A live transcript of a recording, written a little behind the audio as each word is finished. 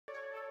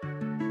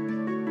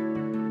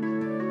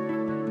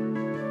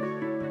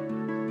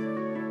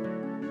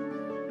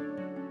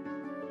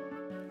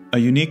A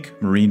unique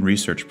marine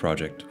research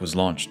project was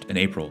launched in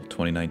April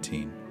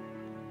 2019.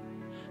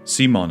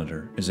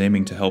 SeaMonitor is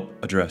aiming to help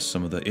address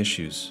some of the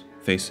issues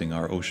facing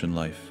our ocean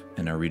life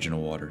in our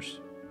regional waters.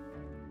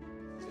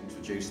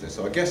 Introduce this.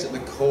 So I guess at the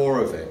core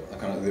of it,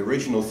 kind of the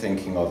original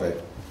thinking of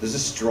it, there's a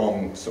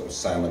strong sort of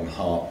salmon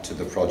heart to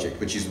the project,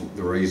 which is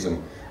the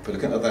reason for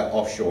looking at that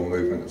offshore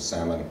movement of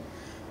salmon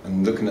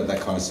and looking at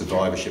that kind of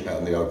survivorship out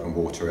in the open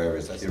water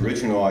areas. That's the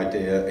original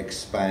idea,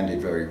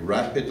 expanded very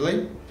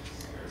rapidly.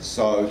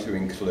 So to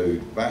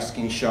include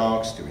basking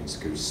sharks, to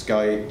include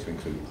skate, to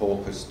include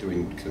porpoise, to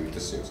include the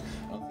seals.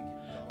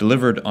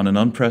 Delivered on an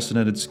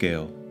unprecedented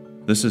scale,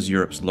 this is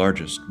Europe's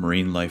largest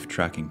marine life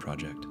tracking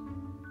project.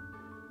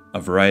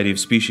 A variety of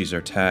species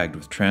are tagged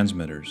with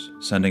transmitters,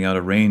 sending out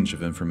a range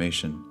of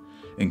information,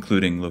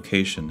 including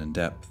location and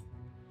depth,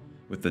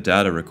 with the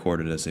data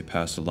recorded as they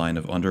pass a line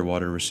of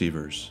underwater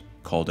receivers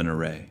called an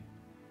array.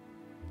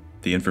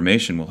 The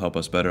information will help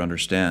us better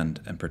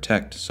understand and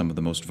protect some of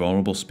the most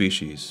vulnerable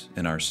species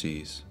in our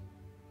seas.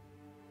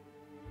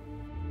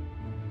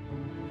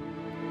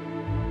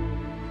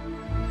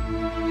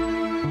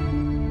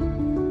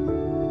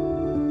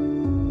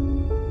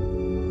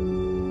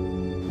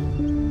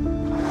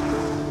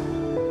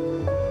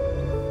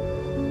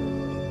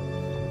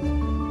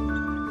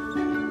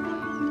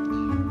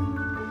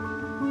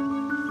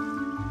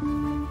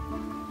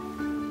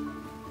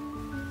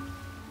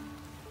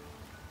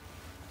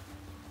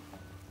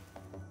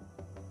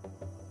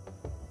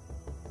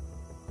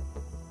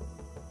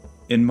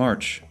 In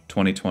March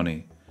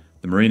 2020,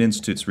 the Marine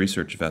Institute's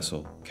research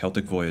vessel,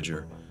 Celtic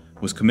Voyager,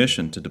 was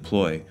commissioned to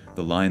deploy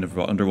the line of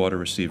underwater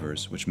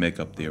receivers which make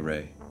up the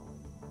array.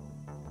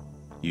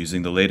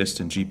 Using the latest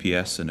in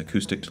GPS and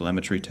acoustic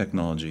telemetry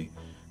technology,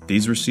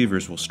 these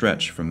receivers will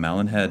stretch from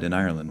Malin Head in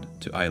Ireland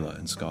to Islay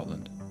in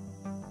Scotland.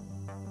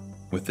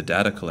 With the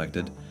data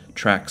collected,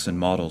 tracks and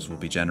models will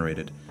be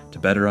generated to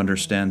better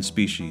understand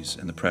species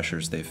and the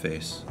pressures they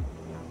face.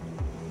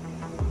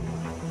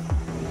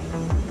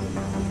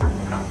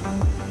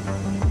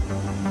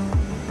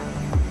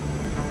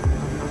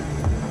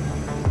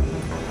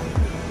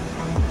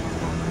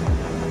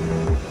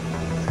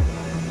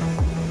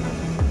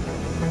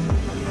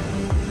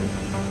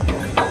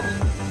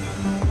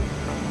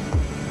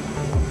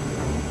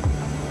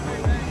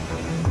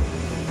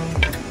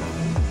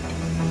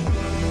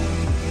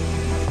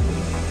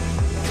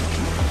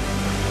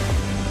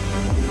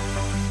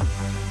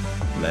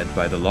 Led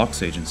by the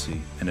Loughs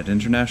Agency and an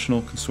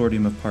international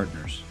consortium of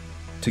partners,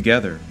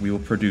 together we will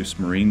produce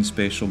marine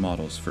spatial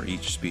models for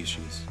each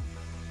species.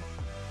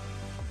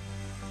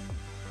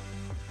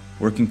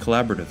 Working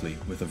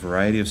collaboratively with a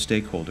variety of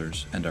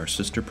stakeholders and our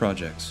sister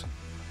projects,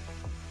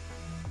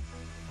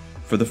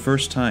 for the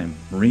first time,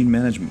 marine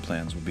management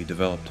plans will be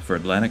developed for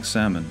Atlantic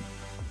salmon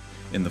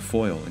in the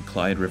Foyle and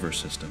Clyde River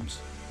systems.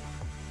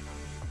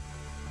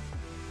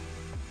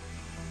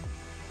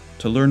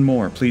 To learn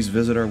more, please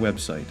visit our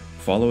website,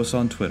 follow us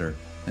on Twitter,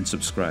 and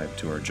subscribe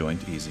to our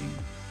joint e-zine.